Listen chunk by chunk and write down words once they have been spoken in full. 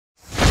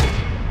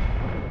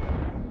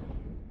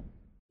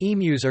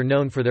Emus are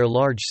known for their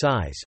large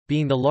size,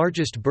 being the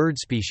largest bird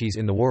species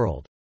in the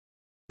world.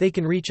 They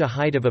can reach a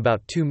height of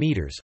about 2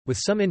 meters, with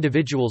some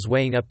individuals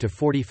weighing up to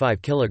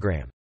 45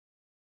 kilograms.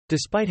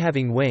 Despite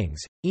having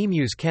wings,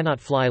 emus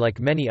cannot fly like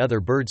many other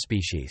bird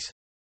species.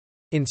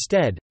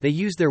 Instead, they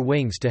use their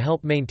wings to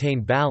help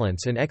maintain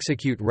balance and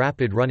execute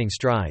rapid running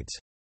strides.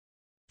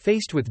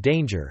 Faced with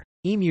danger,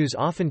 emus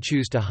often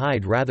choose to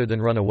hide rather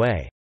than run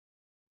away.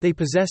 They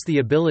possess the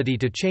ability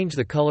to change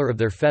the color of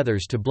their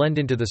feathers to blend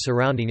into the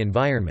surrounding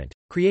environment,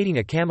 creating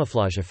a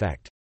camouflage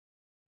effect.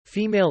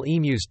 Female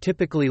emus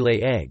typically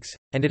lay eggs,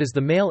 and it is the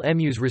male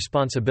emu's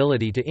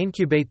responsibility to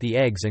incubate the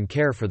eggs and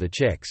care for the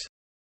chicks.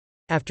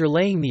 After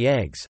laying the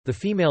eggs, the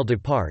female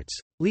departs,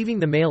 leaving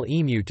the male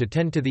emu to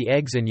tend to the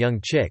eggs and young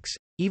chicks,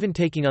 even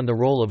taking on the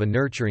role of a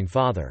nurturing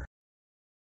father.